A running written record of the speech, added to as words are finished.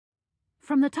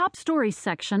From the top stories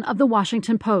section of the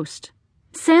Washington Post.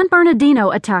 San Bernardino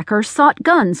attacker sought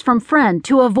guns from friend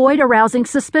to avoid arousing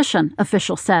suspicion,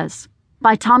 official says.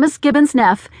 By Thomas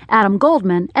Gibbons-Neff, Adam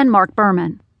Goldman, and Mark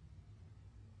Berman.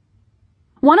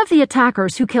 One of the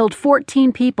attackers who killed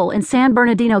 14 people in San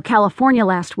Bernardino, California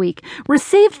last week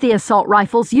received the assault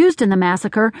rifles used in the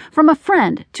massacre from a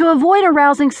friend to avoid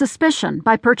arousing suspicion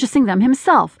by purchasing them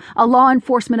himself, a law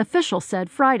enforcement official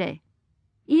said Friday.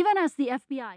 Even as the FBI